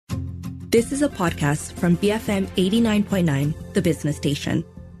This is a podcast from BFM 89.9, the business station.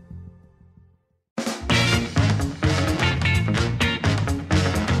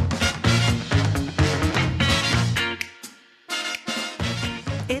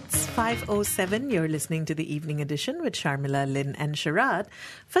 It's 5:07. You're listening to the Evening Edition with Sharmila, Lynn and Sharad.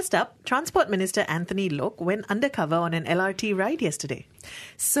 First up, Transport Minister Anthony Loke went undercover on an LRT ride yesterday.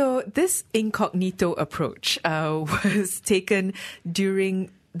 So this incognito approach was taken during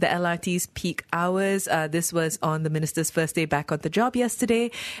the LRT's peak hours. This was on the minister's first day back on the job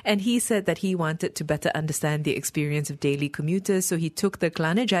yesterday. And he said that he wanted to better understand the experience of daily commuters. So he took the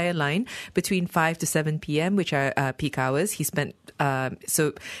Kelana-Jaya line between 5 to 7 p.m., which are peak hours.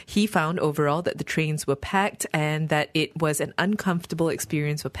 So he found overall that the trains were packed and that it was an uncomfortable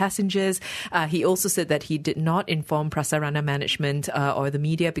experience for passengers. He also said that he did not inform Prasarana management or the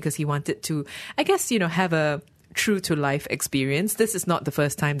media because he wanted to, have a true-to-life experience. This is not the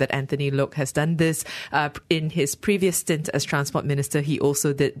first time that Anthony Loke has done this. In his previous stint as Transport Minister, he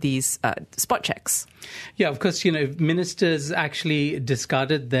also did these spot checks. Yeah, of course, if ministers actually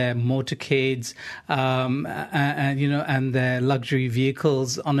discarded their motorcades and their luxury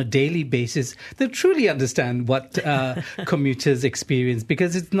vehicles on a daily basis, they truly understand what commuters experience,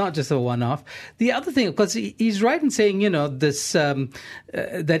 because it's not just a one-off. The other thing, of course, he's right in saying,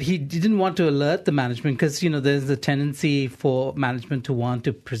 that he didn't want to alert the management because, there's a tendency for management to want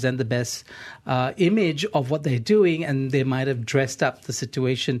to present the best image of what they're doing, and they might have dressed up the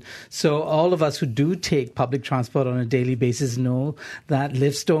situation. So all of us who do take public transport on a daily basis know that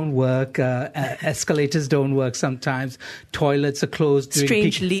lifts don't work, escalators don't work sometimes, toilets are closed.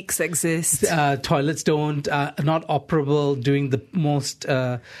 Strange leaks exist. Toilets are not operable during the most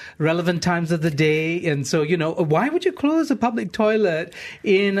relevant times of the day. And so, why would you close a public toilet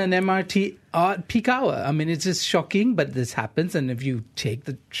in an MRT peak hour? I mean, it's just shocking, but this happens. And if you take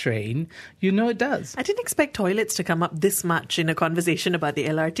the train, it does. I didn't expect toilets to come up this much in a conversation about the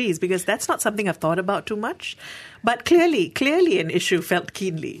LRTs, because that's not something I've thought about too much. But clearly an issue felt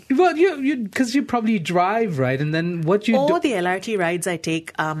keenly. Well, because you probably drive, right? And then what you All the LRT rides I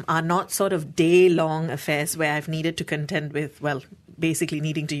take are not sort of day-long affairs where I've needed to contend with, basically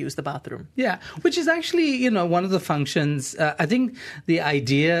needing to use the bathroom. Yeah, which is actually, one of the functions. I think the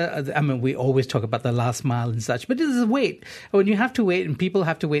idea, we always talk about the last mile and such, but it is a wait. When you have to wait and people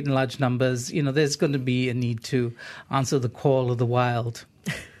have to wait in large numbers, there's going to be a need to answer the call of the wild.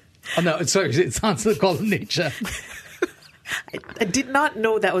 Oh, no, sorry, it's answer the call of nature. I did not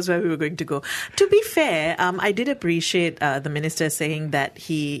know that was where we were going to go. To be fair, I did appreciate the minister saying that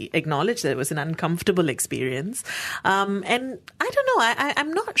he acknowledged that it was an uncomfortable experience. And I don't know,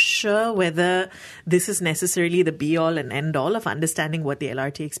 I'm not sure whether this is necessarily the be-all and end-all of understanding what the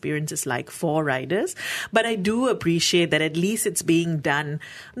LRT experience is like for riders. But I do appreciate that at least it's being done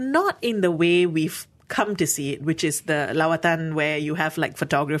not in the way we've come to see it, which is the lawatan where you have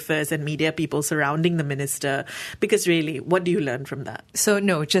photographers and media people surrounding the minister. Because really, what do you learn from that? So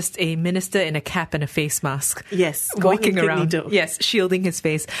no, just a minister in a cap and a face mask. Yes, walking around. Yes, shielding his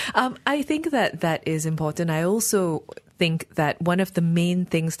face. I think that is important. I also think that one of the main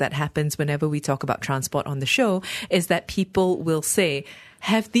things that happens whenever we talk about transport on the show is that people will say,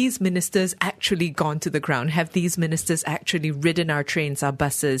 have these ministers actually gone to the ground? Have these ministers actually ridden our trains, our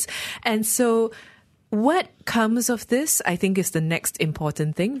buses? And so what comes of this, I think, is the next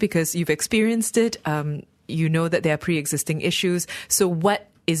important thing, because you've experienced it. You know that there are pre-existing issues. So what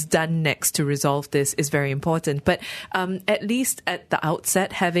is done next to resolve this is very important. But at least at the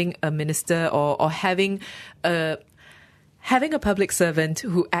outset, having a minister or having a public servant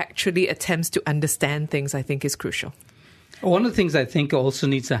who actually attempts to understand things, I think, is crucial. One of the things I think also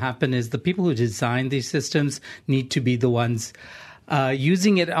needs to happen is the people who design these systems need to be the ones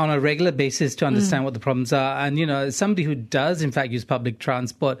using it on a regular basis to understand what the problems are. And, somebody who does, in fact, use public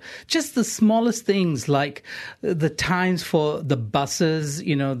transport, just the smallest things like the times for the buses,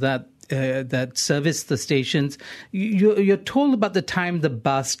 that service the stations. You're told about the time the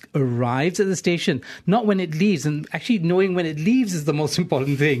bus arrives at the station, not when it leaves. And actually knowing when it leaves is the most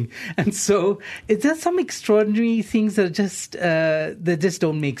important thing. And so there's some extraordinary things that just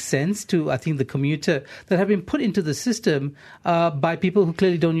don't make sense to, I think, the commuter, that have been put into the system by people who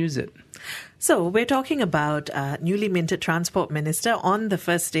clearly don't use it. So we're talking about newly minted Transport Minister on the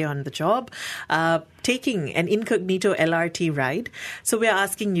first day on the job, taking an incognito LRT ride. So we're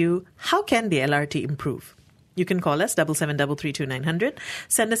asking you, how can the LRT improve? You can call us 77332900,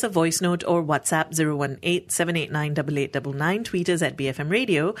 send us a voice note or WhatsApp 018-789-8899, tweet us at BFM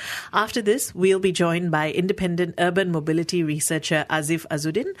Radio. After this, we'll be joined by independent urban mobility researcher Azif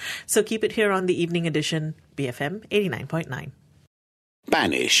Azuddin. So keep it here on the Evening Edition, BFM 89.9.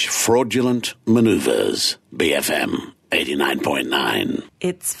 Banish fraudulent maneuvers. BFM 89.9.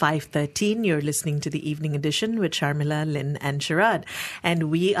 It's 5:13. You're listening to the Evening Edition with Sharmila, Lynn and Sharad.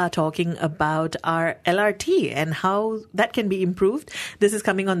 And we are talking about our LRT and how that can be improved. This is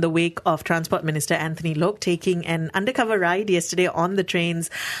coming on the wake of Transport Minister Anthony Loke taking an undercover ride yesterday on the trains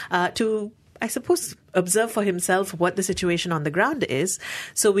to, I suppose, observe for himself what the situation on the ground is.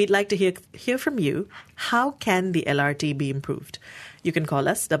 So we'd like to hear from you. How can the LRT be improved? You can call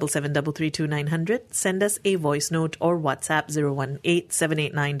us 77332900, send us a voice note or WhatsApp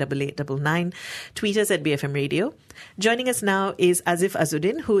 018-789-8899, tweet us at BFM Radio. Joining us now is Azif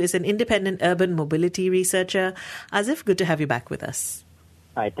Azuddin, who is an independent urban mobility researcher. Azif, good to have you back with us.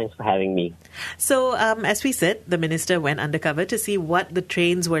 Hi, thanks for having me. So, as we said, the minister went undercover to see what the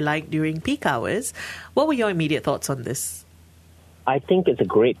trains were like during peak hours. What were your immediate thoughts on this? I think it's a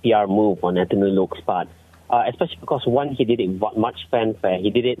great PR move on Anthony Loke's part, especially because, one, he did it without much fanfare.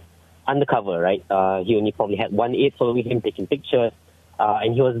 He did it undercover, right? He only probably had one aide following him taking pictures,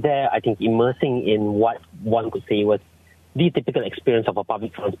 and he was there, I think, immersing in what one could say was the typical experience of a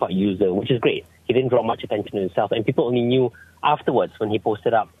public transport user, which is great. He didn't draw much attention to himself, and people only knew afterwards when he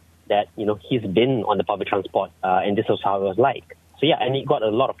posted up that, he's been on the public transport, and this was how it was like. So yeah, and he got a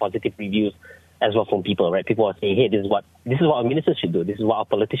lot of positive reviews as well from people, right? People are saying, hey, this is what our ministers should do. This is what our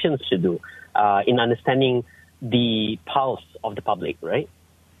politicians should do, in understanding the pulse of the public, right?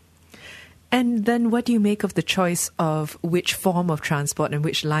 And then what do you make of the choice of which form of transport and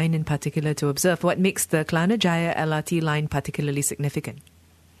which line in particular to observe? What makes the Kelana Jaya LRT line particularly significant?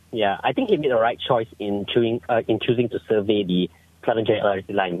 Yeah, I think he made the right choice in choosing to survey the Kelana Jaya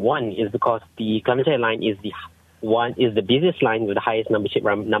LRT line. One is because the Kelana Jaya line is the busiest line with the highest membership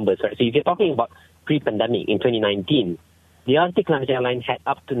numbers. Right? So if you're talking about pre-pandemic in 2019, the LRT Kelana Jaya line had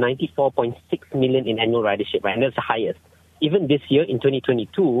up to 94.6 million in annual ridership, right? And that's the highest. Even this year in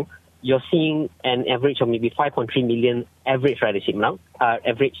 2022, you're seeing an average of maybe 5.3 million average ridership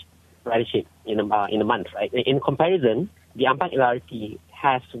in a month, right? In comparison, the Ampang LRT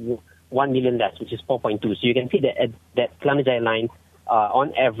has 1 million less, which is 4.2. So you can see that Kelana Jaya line,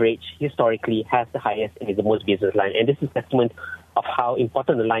 on average, historically, has the highest and is the most business line. And this is testament of how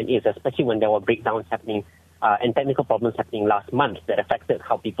important the line is, especially when there were breakdowns happening and technical problems happening last month that affected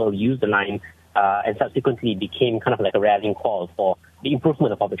how people use the line, and subsequently became kind of like a rallying call for the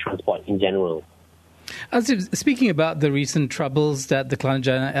improvement of public transport in general. Speaking about the recent troubles that the Kelana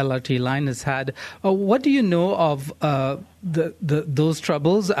Jaya LRT line has had, what do you know of those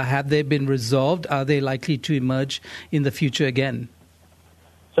troubles? Have they been resolved? Are they likely to emerge in the future again?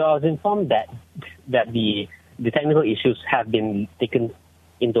 So I was informed that the technical issues have been taken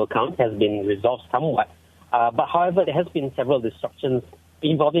into account, has been resolved somewhat. But however, there has been several disruptions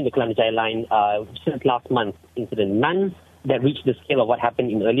involving the Kelana Jaya line since last month's incident. None that reached the scale of what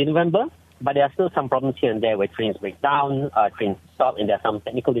happened in early November, but there are still some problems here and there where trains break down, trains stop, and there are some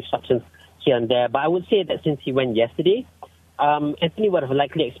technical disruptions here and there. But I would say that since he went yesterday, Anthony would have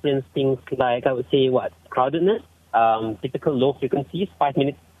likely experienced things like, I would say, crowdedness, typical low frequencies, 5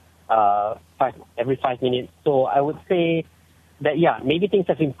 minutes, every 5 minutes. So I would say that, yeah, maybe things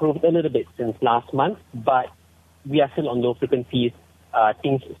have improved a little bit since last month, but we are still on low frequencies.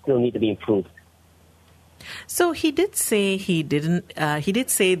 Things still need to be improved. So he did say he did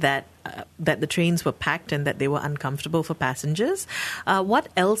say that the trains were packed and that they were uncomfortable for passengers. What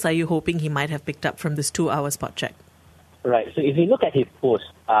else are you hoping he might have picked up from this 2-hour spot check? Right. So if you look at his post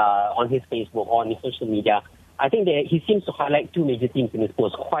on his Facebook or on his social media, I think that he seems to highlight two major themes in his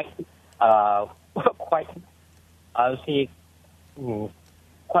post quite, I would say,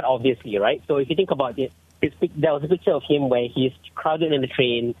 quite obviously, right? So if you think about it, there was a picture of him where he's crowded in the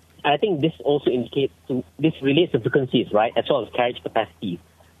train. And I think this also this relates to frequencies, right, as well as carriage capacity.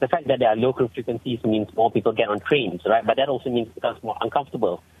 The fact that there are local frequencies means more people get on trains, right? But that also means it becomes more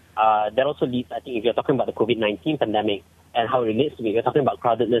uncomfortable. That also leads, I think, if you're talking about the COVID-19 pandemic and how it relates to it, you're talking about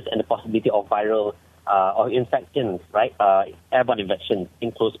crowdedness and the possibility of viral or infections, right? Airborne infections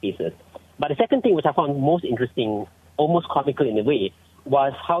in closed spaces. But the second thing which I found most interesting, almost comical in a way,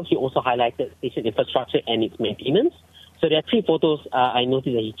 was how he also highlighted station infrastructure and its maintenance. So there are 3 photos I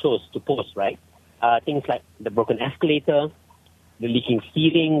noticed that he chose to post, right? Things like the broken escalator, the leaking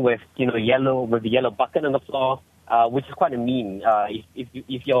ceiling with the yellow bucket on the floor, which is quite a meme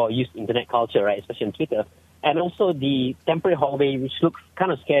if you're used to internet culture, right? Especially on Twitter, and also the temporary hallway, which looks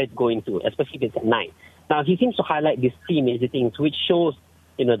kind of scary to go into, especially if it's at night. Now he seems to highlight these 3 major things, which shows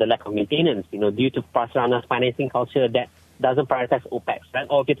the lack of maintenance, due to Prasarana's financing culture that doesn't prioritize OPEX, right?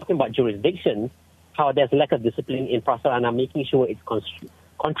 Or if you're talking about jurisdictions, how there's a lack of discipline in Prasarana, making sure its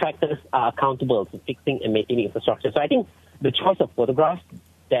contractors are accountable to fixing and maintaining infrastructure. So I think the choice of photographs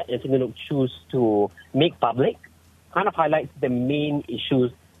that Anthony Loke choose to make public kind of highlights the main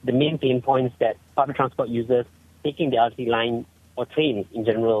issues, the main pain points that public transport users taking the LRT line or trains in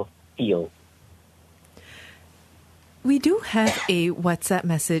general feel. We do have a WhatsApp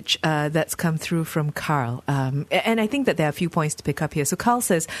message that's come through from Carl. And I think that there are a few points to pick up here. So Carl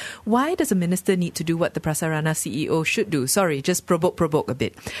says, why does a minister need to do what the Prasarana CEO should do? Sorry, just provoke a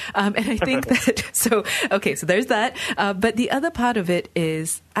bit. And I think that, so there's that. But the other part of it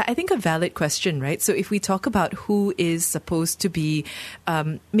is, I think, a valid question, right? So if we talk about who is supposed to be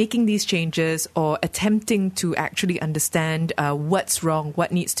making these changes or attempting to actually understand what's wrong,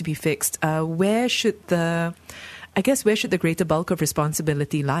 what needs to be fixed, where should the greater bulk of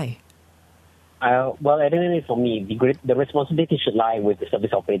responsibility lie? Well, at the end of the day, for me, the responsibility should lie with the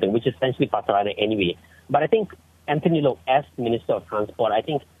service operator, which is essentially Prasarana anyway. But I think Anthony Loke, as Minister of Transport, I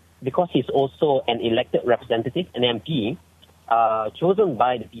think because he's also an elected representative, an MP, chosen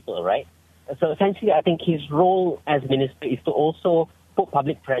by the people, right? So essentially, I think his role as minister is to also put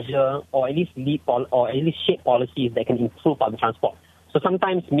public pressure or at least shape policies that can improve public transport. So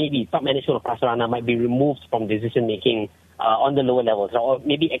sometimes maybe top management of Prasarana might be removed from decision-making on the lower levels, or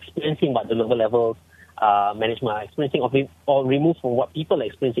maybe experiencing what the lower levels management are experiencing, or removed from what people are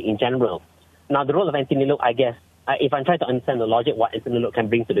experiencing in general. Now, the role of Anthony Loke, I guess, if I'm trying to understand the logic, what Anthony Loke can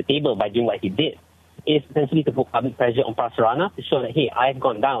bring to the table by doing what he did, is essentially to put public pressure on Prasarana to show that, hey, I've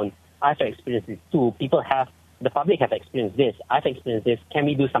gone down, I've experienced this too, the public have experienced this, I've experienced this, can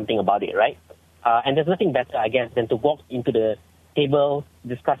we do something about it, right? And there's nothing better, I guess, than to walk into the table,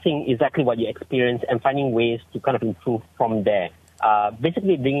 discussing exactly what you experience and finding ways to kind of improve from there.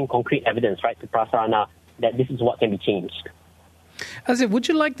 Basically bringing concrete evidence, right, to Prasarana that this is what can be changed. Azir, would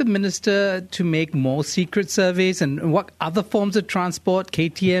you like the minister to make more secret surveys and what other forms of transport,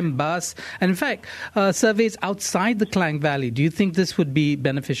 KTM, bus, and in fact, surveys outside the Klang Valley? Do you think this would be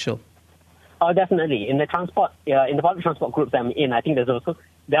beneficial? Oh, definitely. In the public transport groups I'm in, I think there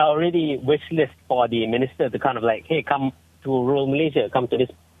are already wish lists for the minister to kind of like, hey, come to rural Malaysia, come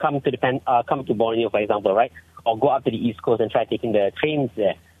to Borneo, for example, right? Or go up to the East Coast and try taking the trains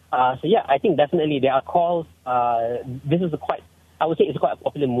there. So yeah, I think definitely there are calls. This is I would say it's quite a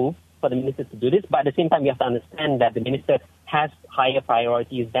popular move for the minister to do this, but at the same time, you have to understand that the minister has higher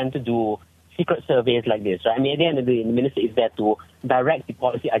priorities than to do secret surveys like this, right? I mean, at the end of the day, the minister is there to direct the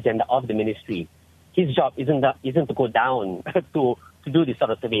policy agenda of the ministry. His job isn't to go down to do this sort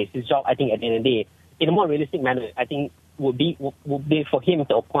of surveys. His job, I think, at the end of the day, in a more realistic manner, I think would be for him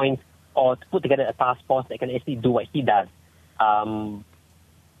to appoint or to put together a task force that can actually do what he does, on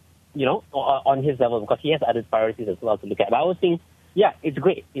his level, because he has other priorities as well to look at. But I was thinking, yeah, it's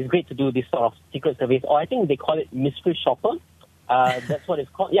great. It's great to do this sort of secret surveys, or I think they call it mystery shopper. That's what it's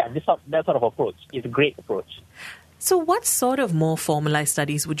called. Yeah, that sort of approach is a great approach. So what sort of more formalized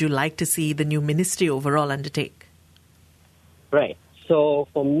studies would you like to see the new ministry overall undertake? Right. So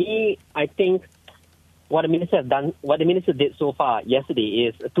for me, I think what the minister did so far yesterday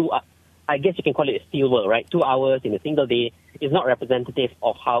is I guess you can call it a steel world, right? 2 hours in a single day is not representative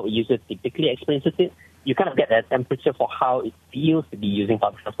of how a user typically experiences it. You kind of get a temperature for how it feels to be using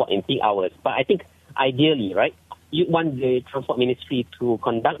public transport in peak hours. But I think ideally, right, you want the transport ministry to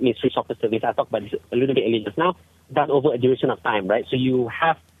conduct mystery shopper surveys. I talked about this a little bit earlier just now, done over a duration of time, right? So you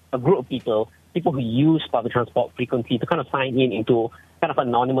have a group of people who use public transport frequently to kind of sign into kind of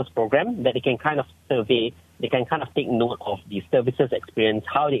anonymous program that they can kind of survey, they can kind of take note of the services experience,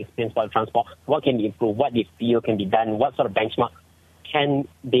 how they experience public transport, what can be improved, what they feel can be done, what sort of benchmark can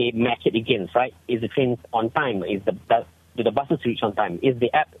they match it against, right? Is the trains on time? Do the buses reach on time? Is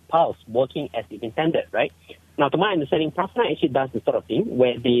the app Pulse working as it intended, right? Now, to my understanding, Prasarana actually does this sort of thing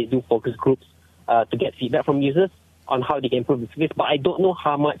where they do focus groups to get feedback from users on how they can improve the service, but I don't know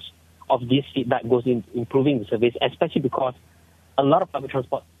how much of this feedback goes in improving the service, especially because a lot of public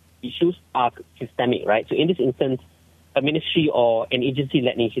transport issues are systemic, right? So in this instance, a ministry or an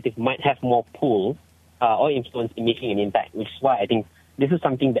agency-led initiative might have more pull or influence in making an impact, which is why I think this is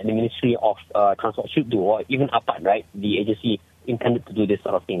something that the Ministry of Transport should do, or even APAT, right? The agency intended to do this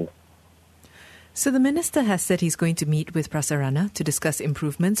sort of thing. So the minister has said he's going to meet with Prasarana to discuss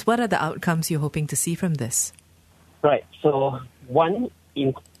improvements. What are the outcomes you're hoping to see from this? Right. So one,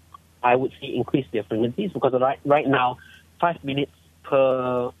 I would say increase their frequencies, because right now, 5 minutes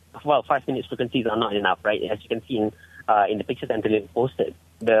frequencies are not enough, right? As you can see in the pictures Anthony posted,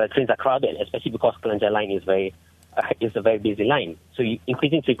 the trains are crowded, especially because Kelanjar line is a very busy line. So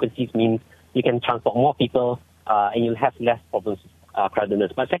increasing frequencies means you can transport more people and you'll have less problems with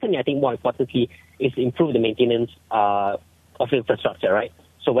crowdedness. But secondly, I think more importantly is to improve the maintenance of infrastructure, right?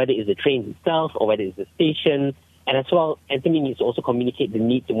 So whether it's the train itself or whether it's the station, And as well, Anthony needs to also communicate the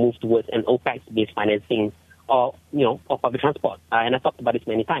need to move towards an OPEX-based financing of public transport. And I talked about this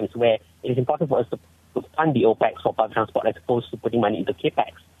many times, where it is important for us to fund the OPEX for public transport as opposed to putting money into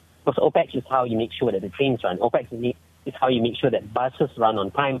CAPEX. Because OPEX is how you make sure that the trains run. OPEX is how you make sure that buses run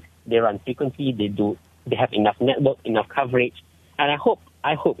on time, they run frequently, they have enough network, enough coverage. And I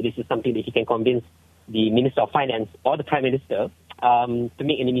hope this is something that he can convince the Minister of Finance or the Prime Minister to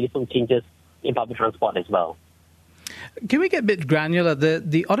make any meaningful changes in public transport as well. Can we get a bit granular?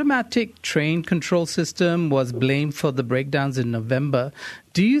 The automatic train control system was blamed for the breakdowns in November.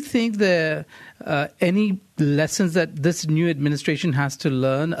 Do you think there are any lessons that this new administration has to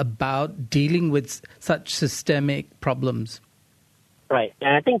learn about dealing with such systemic problems? Right.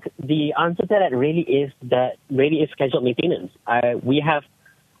 And I think the answer to that really is scheduled maintenance. We have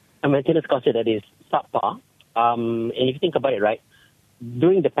a maintenance culture that is subpar. And if you think about it, right,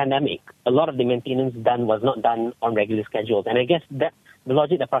 during the pandemic, a lot of the maintenance was not done on regular schedules. And I guess that the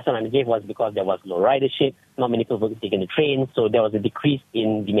logic that Prasanna gave was because there was low ridership, not many people were taking the train, so there was a decrease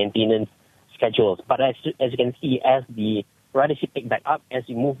in the maintenance schedules. But as you can see, as the ridership picked back up, as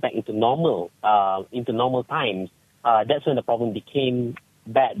we move back into normal times, that's when the problem became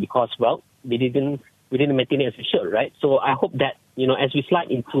bad because, well, we didn't maintain it as we should, right? So I hope that, as we slide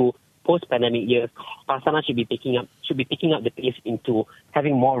into post-pandemic years, Prasanna should be picking up the pace into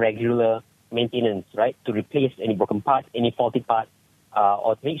having more regular maintenance, right, to replace any broken parts, any faulty parts,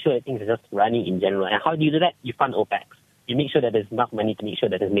 or to make sure that things are just running in general. And how do you do that? You fund OPEX. You make sure that there's enough money to make sure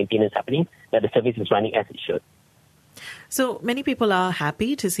that there's maintenance happening, that the service is running as it should. So many people are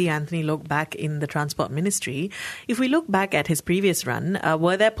happy to see Anthony Loke back in the Transport Ministry. If we look back at his previous run,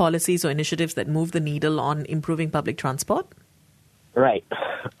 were there policies or initiatives that moved the needle on improving public transport? Right.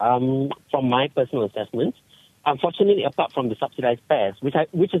 From my personal assessment, unfortunately, apart from the subsidized fares,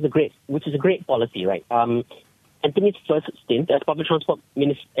 which is a great policy, right? Anthony's first stint as transport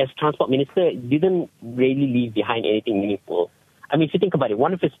minister didn't really leave behind anything meaningful. I mean, if you think about it,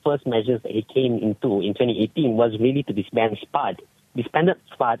 one of his first measures that he came into in 2018 was really to disband SPAD. Disbanded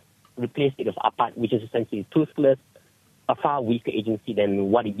SPAD, replaced it with APAT, which is essentially toothless, a far weaker agency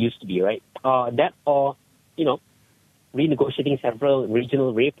than what it used to be, right? Renegotiating several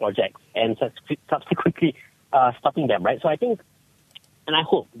regional rail projects and subsequently stopping them, right? So I think, and I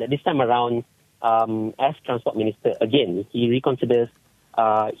hope that this time around, as Transport Minister, again, he reconsiders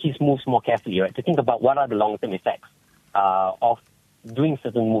his moves more carefully, right? To think about what are the long-term effects of doing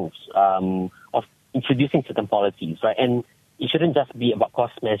certain moves, of introducing certain policies, right? And it shouldn't just be about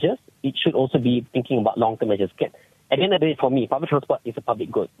cost measures. It should also be thinking about long-term measures. At the end of the day, for me, public transport is a public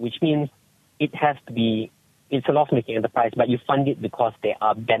good, which means it's a loss-making enterprise, but you fund it because there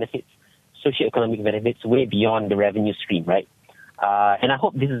are benefits, socio-economic benefits way beyond the revenue stream, right? And I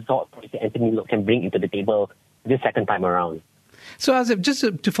hope this is what Anthony Loke can bring into the table this second time around. So, Azif, just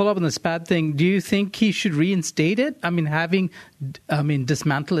to follow up on the SPAD thing, do you think he should reinstate it? I mean,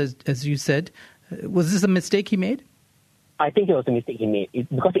 dismantle, as you said. Was this a mistake he made? I think it was a mistake he made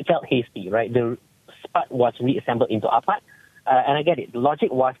because it felt hasty, right? The SPAD was reassembled into APAT, and I get it. The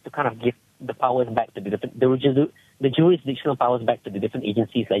logic was to kind of give the powers back to the jurisdictional powers back to the different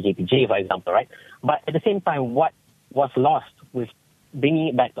agencies like JPJ, for example, right? But at the same time, what was lost with bringing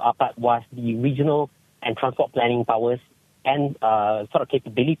it back to APAT was the regional and transport planning powers and sort of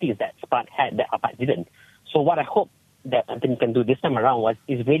capabilities that SPAD had that APAT didn't. So what I hope that Anthony can do this time around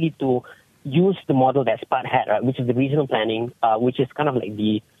is really to use the model that SPAD had, right, which is the regional planning, which is kind of like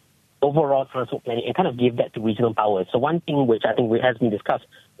the overall transport planning, and kind of give that to regional powers. So one thing which I think has been discussed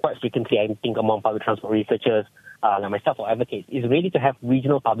quite frequently, I think, among public transport researchers like myself or advocates, is really to have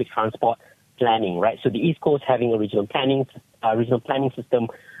regional public transport planning, right? So the East Coast having a regional planning system,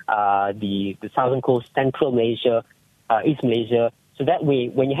 the Southern Coast, Central Malaysia, East Malaysia. So that way,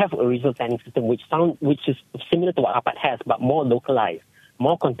 when you have a regional planning system which is similar to what APAT has, but more localized,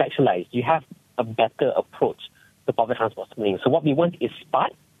 more contextualized, you have a better approach to public transport planning. So what we want is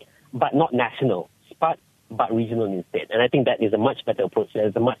SPAD, but not national. SPAD, but regional instead. And I think that is a much better approach. That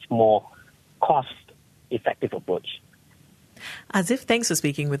is a much more cost-effective approach. Azif, thanks for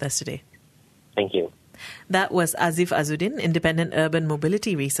speaking with us today. Thank you. That was Azif Azuddin, independent urban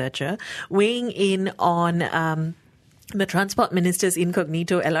mobility researcher, weighing in on the Transport Minister's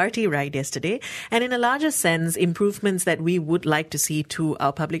incognito LRT ride yesterday, and in a larger sense, improvements that we would like to see to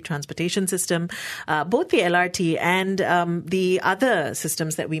our public transportation system, both the LRT and the other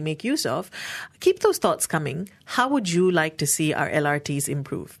systems that we make use of. Keep those thoughts coming. How would you like to see our LRTs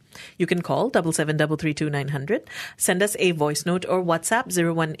improve? You can call 77332900, send us a voice note or WhatsApp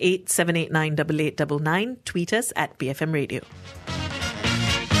 018-789-8899, tweet us at BFM Radio.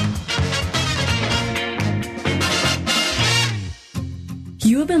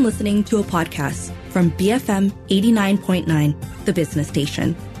 You have been listening to a podcast from BFM 89.9, the business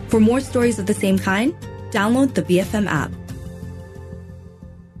station. For more stories of the same kind, download the BFM app.